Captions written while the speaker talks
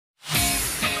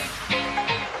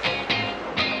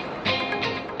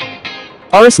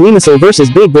Aris Limassol vs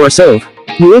BATE Borisov.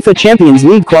 UEFA Champions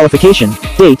League qualification.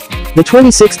 Date: the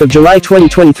 26th of July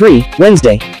 2023,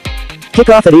 Wednesday.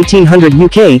 Kickoff at 1800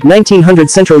 UK, 1900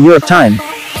 Central Europe Time.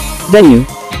 Venue: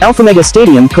 Alphamega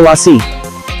Stadium, Colossi.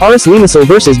 Aris Limassol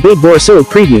vs BATE Borisov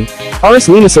preview. Aris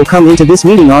Limassol come into this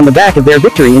meeting on the back of their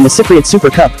victory in the Cypriot Super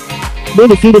Cup. They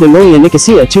defeated Ammonia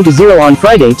Nicosia 2-0 on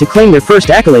Friday to claim their first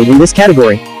accolade in this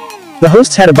category. The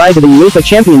hosts had a bye to the UEFA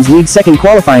Champions League second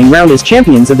qualifying round as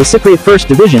champions of the Cypriot First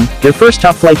Division, their first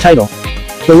top-flight title.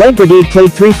 The Light Brigade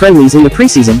played 3 friendlies in the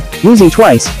preseason, losing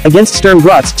twice, against Sturm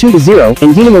Graz 2-0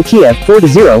 and Dinamo Kiev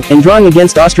 4-0, and drawing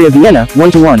against Austria Vienna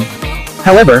 1-1.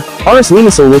 However, Aris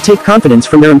Limassol will take confidence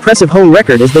from their impressive home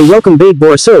record as they welcome BATE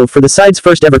Borisov for the side's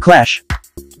first ever clash.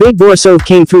 BATE Borisov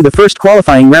came through the first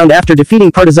qualifying round after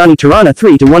defeating Partizani Tirana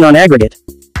 3-1 on aggregate.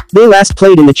 They last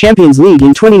played in the Champions League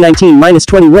in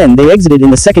 2019-20 when they exited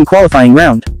in the second qualifying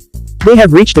round. They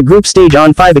have reached the group stage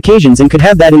on 5 occasions and could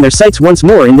have that in their sights once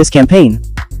more in this campaign.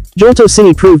 Jolto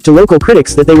Cini proved to local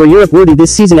critics that they were Europe-worthy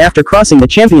this season after crossing the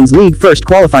Champions League first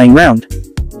qualifying round.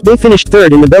 They finished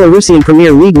third in the Belarusian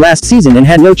Premier League last season and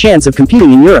had no chance of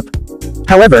competing in Europe.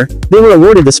 However, they were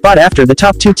awarded the spot after the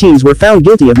top 2 teams were found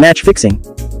guilty of match fixing.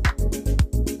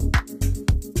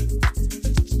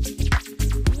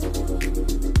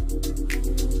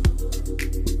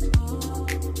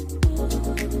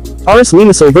 Aris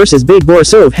Limassol vs BATE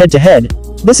Borisov head-to-head.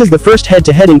 This is the first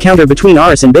head-to-head encounter between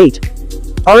Aris and BATE.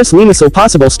 Aris Limassol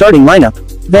possible starting lineup: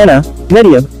 Vanna,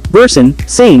 Mediev, Bursin,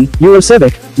 Sane,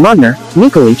 Urosevic, Modner,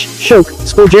 Nikolic, Shok,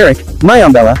 Spoljaric,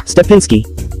 Mayambela, Stepinski.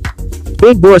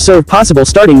 BATE Borisov possible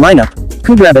starting lineup: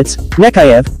 Kudravets,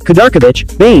 Nekayev,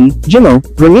 Kudarkovic, Bain, Jimo,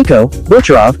 Gromyko,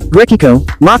 Bocharov, Grekiko,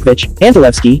 Mokvich,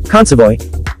 Antilevsky, Konsovoy.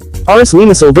 Aris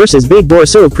Limassol vs BATE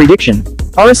Borisov prediction.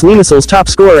 Aris Limassol's top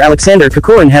scorer Alexander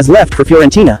Kokorin has left for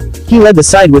Fiorentina. He led the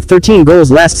side with 13 goals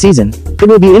last season. It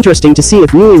will be interesting to see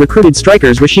if newly recruited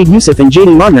strikers Rashid Youssef and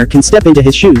Jadon Modner can step into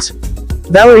his shoes.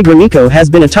 Valery Gromyko has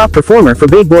been a top performer for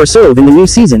BATE Borisov in the new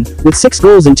season, with 6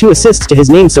 goals and 2 assists to his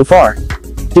name so far.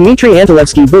 Dmitry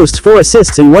Antilevsky boasts 4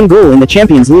 assists and 1 goal in the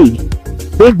Champions League.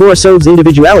 BATE Borisov's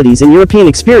individualities and European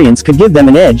experience could give them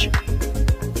an edge.